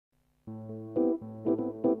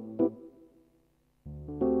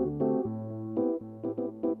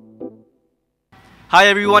Hi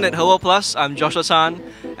everyone at Hello Plus, I'm Joshua Tan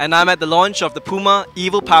and I'm at the launch of the Puma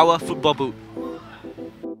Evopower football boot.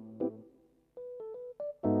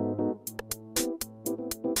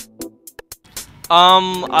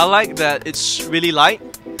 I like that it's really light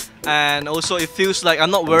and also it feels like I'm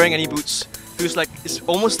not wearing any boots. It feels like it's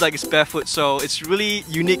almost like it's barefoot, so it's really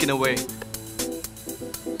unique in a way.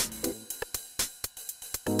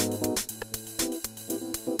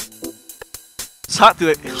 It's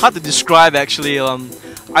hard to describe actually.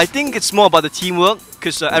 I think it's more about the teamwork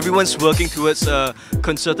because everyone's working towards a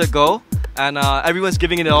concerted goal and everyone's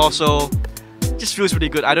giving it all, so it just feels really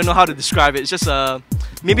good. I don't know how to describe it. It's just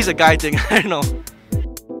maybe it's a guy thing. I don't know.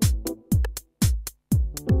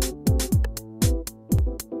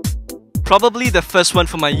 Probably the first one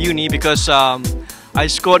for my uni because I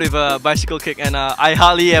scored with a bicycle kick and I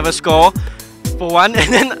hardly ever score for one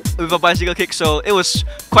and then with a bicycle kick, so it was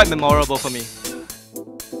quite memorable for me.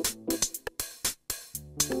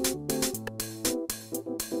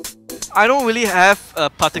 I don't really have a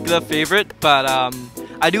particular favorite, but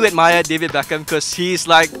I do admire David Beckham because he's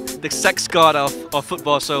like the sex god of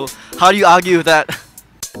football, so how do you argue with that?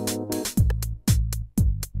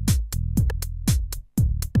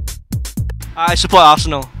 I support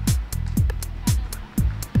Arsenal.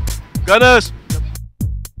 Gunners!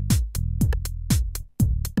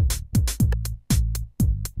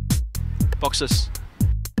 Boxers.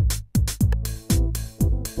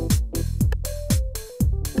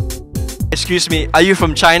 Excuse me, are you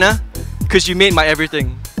from China? Because you made my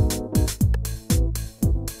everything.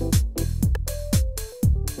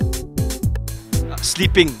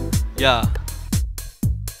 Sleeping, yeah.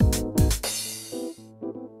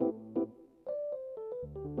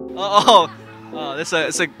 That's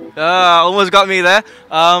almost got me there.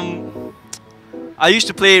 I used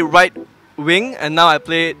to play right wing and now I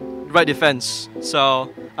play right defense.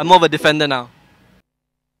 So I'm more of a defender now.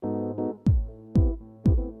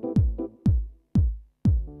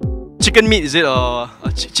 Chicken meat, is it? Or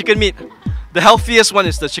chicken meat? The healthiest one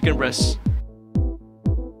is the chicken breast.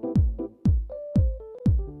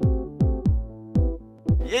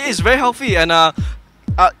 Yeah, it's very healthy and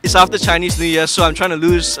it's after Chinese New Year, so I'm trying to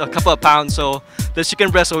lose a couple of pounds, so the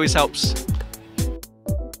chicken breast always helps.